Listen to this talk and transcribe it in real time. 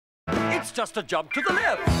It's just a jump to the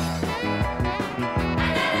left.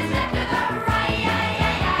 And then a step to the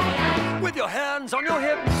right. With your hands on your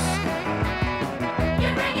hips.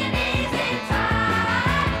 You bring an easy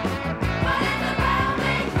time, but it's a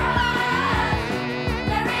velvet rush.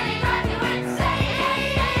 They really drive you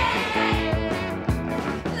insane.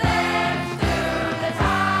 Let's do the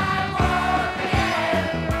time warp again.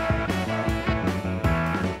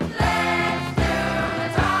 Let's do the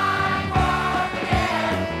time warp again.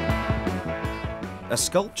 A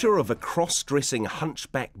sculpture of a cross-dressing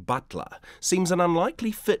hunchback butler seems an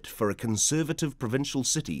unlikely fit for a conservative provincial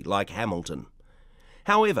city like Hamilton.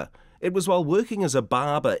 However, it was while working as a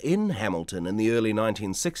barber in Hamilton in the early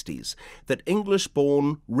 1960s that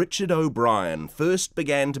English-born Richard O'Brien first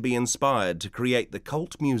began to be inspired to create the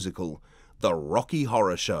cult musical The Rocky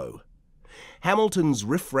Horror Show. Hamilton's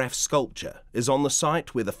Riff Raff sculpture is on the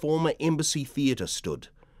site where the former Embassy Theatre stood,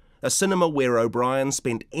 a cinema where O'Brien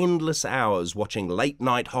spent endless hours watching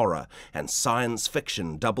late-night horror and science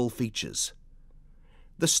fiction double features.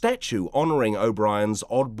 The statue honouring O'Brien's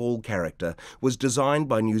oddball character was designed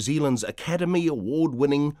by New Zealand's Academy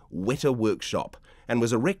Award-winning Weta Workshop and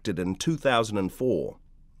was erected in 2004.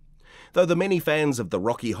 Though the many fans of the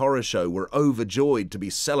Rocky Horror Show were overjoyed to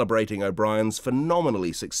be celebrating O'Brien's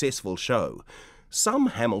phenomenally successful show, some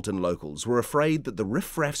Hamilton locals were afraid that the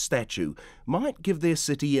Riff Raff statue might give their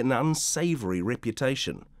city an unsavoury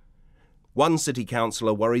reputation. One city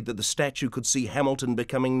councillor worried that the statue could see Hamilton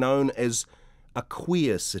becoming known as a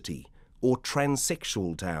queer city or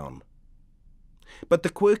transsexual town. But the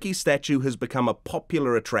quirky statue has become a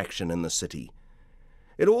popular attraction in the city.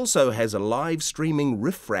 It also has a live streaming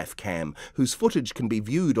Riff Raff cam whose footage can be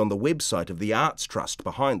viewed on the website of the Arts Trust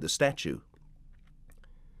behind the statue.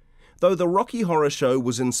 Though the Rocky Horror Show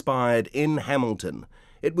was inspired in Hamilton,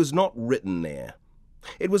 it was not written there.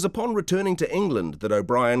 It was upon returning to England that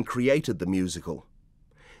O'Brien created the musical.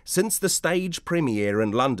 Since the stage premiere in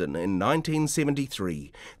London in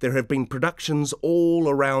 1973, there have been productions all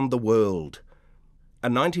around the world. A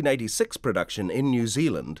 1986 production in New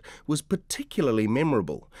Zealand was particularly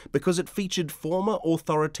memorable because it featured former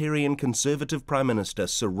authoritarian Conservative Prime Minister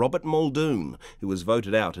Sir Robert Muldoon, who was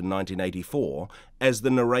voted out in 1984, as the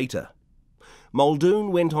narrator.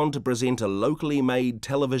 Muldoon went on to present a locally made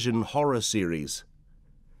television horror series.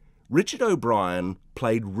 Richard O'Brien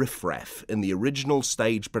played Riff Raff in the original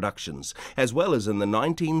stage productions, as well as in the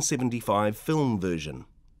 1975 film version.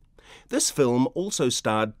 This film also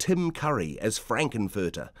starred Tim Curry as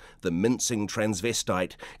Frankenfurter, the mincing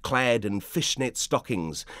transvestite clad in fishnet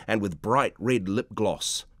stockings and with bright red lip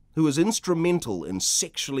gloss, who was instrumental in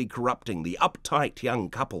sexually corrupting the uptight young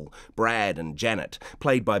couple, Brad and Janet,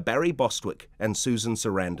 played by Barry Bostwick and Susan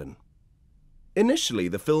Sarandon. Initially,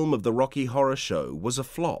 the film of the Rocky Horror Show was a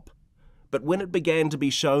flop, but when it began to be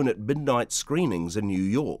shown at midnight screenings in New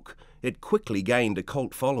York, it quickly gained a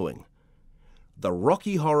cult following. The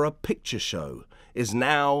Rocky Horror Picture Show is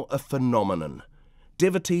now a phenomenon.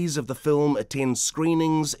 Devotees of the film attend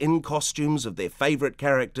screenings in costumes of their favourite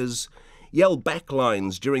characters, yell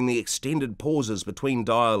backlines during the extended pauses between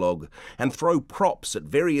dialogue, and throw props at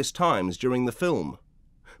various times during the film.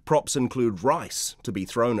 Props include rice to be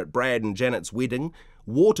thrown at Brad and Janet's wedding,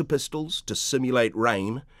 water pistols to simulate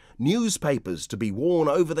rain, newspapers to be worn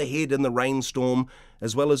over the head in the rainstorm,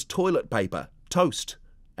 as well as toilet paper, toast,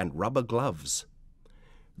 and rubber gloves.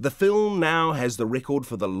 The film now has the record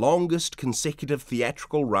for the longest consecutive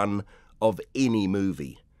theatrical run of any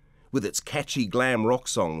movie. With its catchy glam rock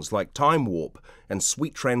songs like Time Warp and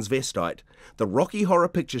Sweet Transvestite, the Rocky Horror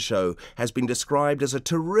Picture Show has been described as a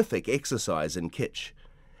terrific exercise in kitsch.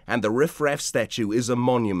 And the Riff Raff statue is a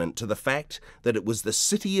monument to the fact that it was the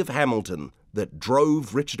city of Hamilton that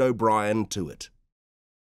drove Richard O'Brien to it.